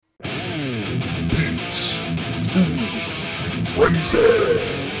So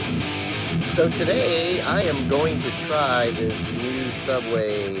today I am going to try this new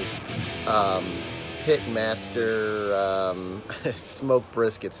Subway Pitmaster smoked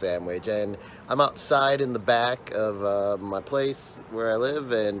brisket sandwich, and I'm outside in the back of my place where I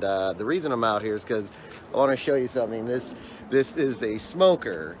live, and the reason I'm out here is because I want to show you something. This is a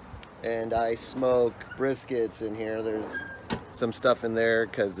smoker, and I smoke briskets in here. There's some stuff in there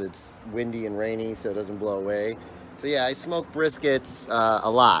because it's windy and rainy, so it doesn't blow away. So yeah, I smoke briskets a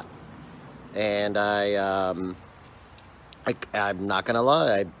lot. And I'm not gonna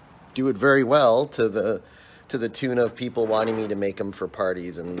lie, I do it very well to the tune of people wanting me to make them for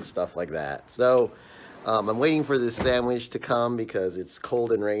parties and stuff like that. So I'm waiting for this sandwich to come because it's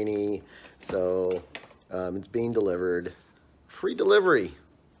cold and rainy. So it's being delivered, free delivery.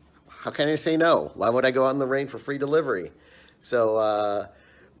 How can I say no? Why would I go out in the rain for free delivery? So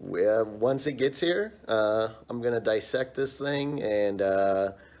once it gets here, I'm gonna dissect this thing and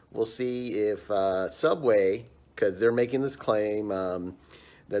we'll see if Subway, because they're making this claim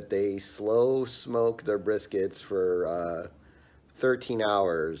that they slow smoke their briskets for 13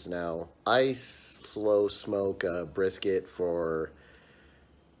 hours. Now, I slow smoke a brisket for,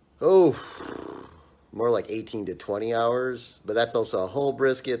 more like 18 to 20 hours. But that's also a whole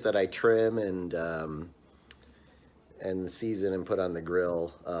brisket that I trim and season and put on the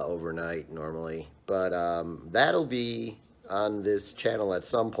grill overnight normally. But that'll be on this channel at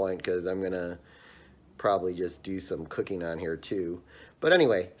some point because I'm gonna probably just do some cooking on here too. But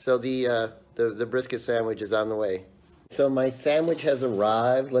anyway, so the brisket sandwich is on the way. So my sandwich has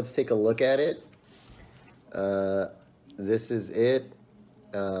arrived. Let's take a look at it. This is it.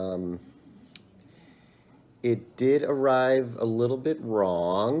 It did arrive a little bit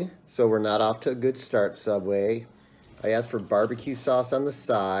wrong, so we're not off to a good start, Subway. I asked for barbecue sauce on the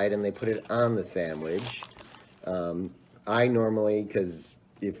side, and they put it on the sandwich. I normally, because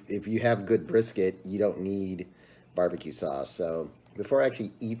if you have good brisket, you don't need barbecue sauce. So before I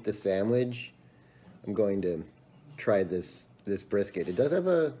actually eat the sandwich, I'm going to try this brisket. It does have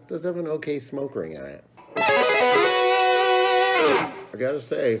an okay smoke ring on it. I gotta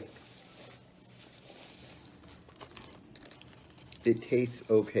say, it tastes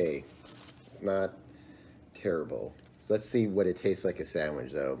okay. It's not terrible. So let's see what it tastes like a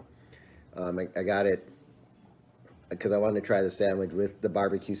sandwich, though. I got it because I wanted to try the sandwich with the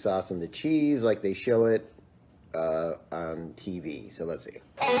barbecue sauce and the cheese like they show it on TV. So let's see.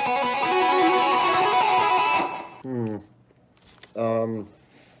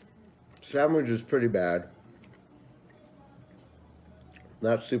 Sandwich is pretty bad.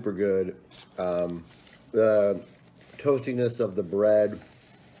 Not super good. The toastiness of the bread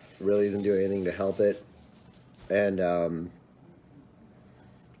really isn't doing anything to help it. And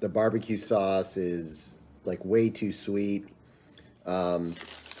the barbecue sauce is like way too sweet,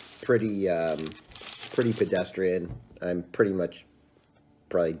 pretty pedestrian. I'm pretty much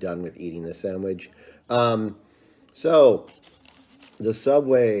probably done with eating this sandwich. So the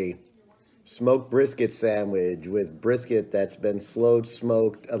Subway smoked brisket sandwich with brisket that's been slow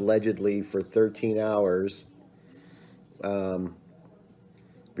smoked allegedly for 13 hours. If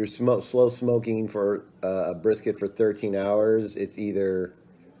you're slow smoking for a brisket for 13 hours, it's either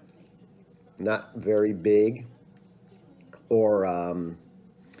not very big, or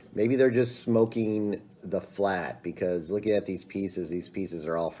maybe they're just smoking the flat, because looking at these pieces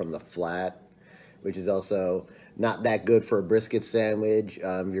are all from the flat, which is also not that good for a brisket sandwich.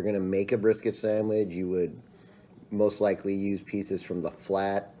 If you're going to make a brisket sandwich, you would most likely use pieces from the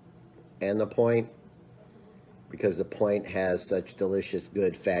flat and the point, because the point has such delicious,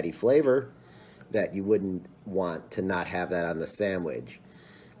 good, fatty flavor that you wouldn't want to not have that on the sandwich.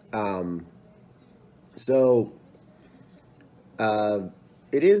 So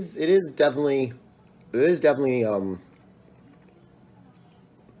it is definitely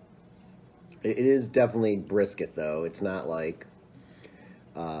brisket, though. It's not like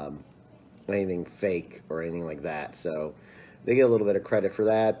anything fake or anything like that. So they get a little bit of credit for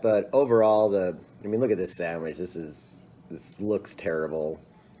that. But overall, look at this sandwich. This looks terrible.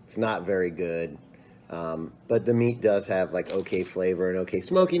 It's not very good. But the meat does have like okay flavor and okay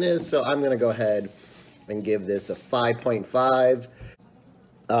smokiness. So I'm gonna go ahead and give this a 5.5.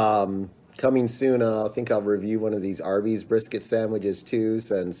 Coming soon, I think I'll review one of these Arby's brisket sandwiches too,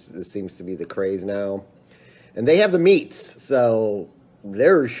 since this seems to be the craze now. And they have the meats, so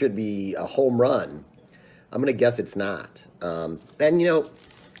there should be a home run. I'm going to guess it's not. And,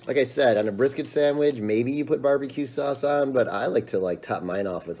 like I said, on a brisket sandwich, maybe you put barbecue sauce on, but I like to, top mine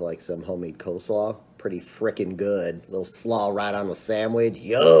off with, some homemade coleslaw. Pretty frickin' good. A little slaw right on the sandwich.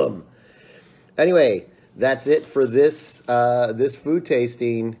 Yum! Anyway, that's it for this food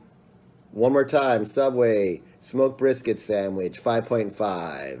tasting. One more time, Subway smoked brisket sandwich,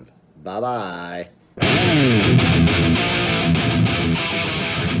 5.5. Bye bye.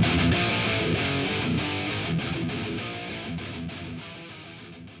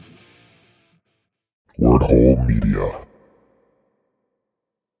 Word Hole Media.